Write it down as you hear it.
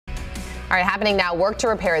All right, happening now, work to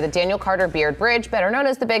repair the Daniel Carter Beard Bridge, better known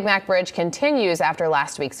as the Big Mac Bridge, continues after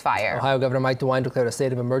last week's fire. Ohio Governor Mike DeWine declared a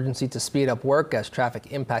state of emergency to speed up work as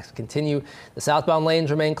traffic impacts continue. The southbound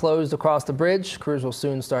lanes remain closed across the bridge. Crews will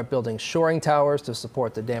soon start building shoring towers to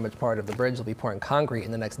support the damaged part of the bridge. They'll be pouring concrete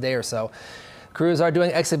in the next day or so. Crews are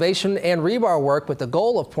doing excavation and rebar work with the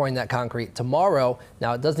goal of pouring that concrete tomorrow.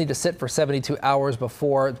 Now, it does need to sit for 72 hours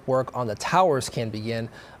before work on the towers can begin.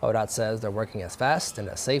 ODOT says they're working as fast and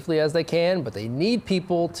as safely as they can, but they need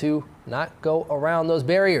people to not go around those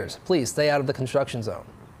barriers. Please stay out of the construction zone.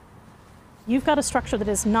 You've got a structure that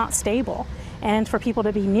is not stable, and for people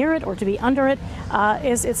to be near it or to be under it,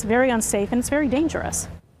 it's very unsafe and it's very dangerous.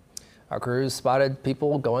 Our crews spotted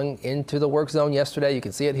people going into the work zone yesterday. You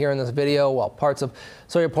can see it here in this video. While parts of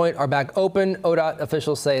Sawyer Point are back open, ODOT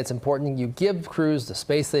officials say it's important you give crews the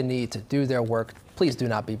space they need to do their work. Please do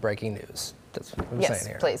not be breaking news. That's what I'm saying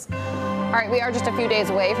here. Yes, please. All right, we are just a few days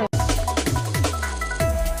away from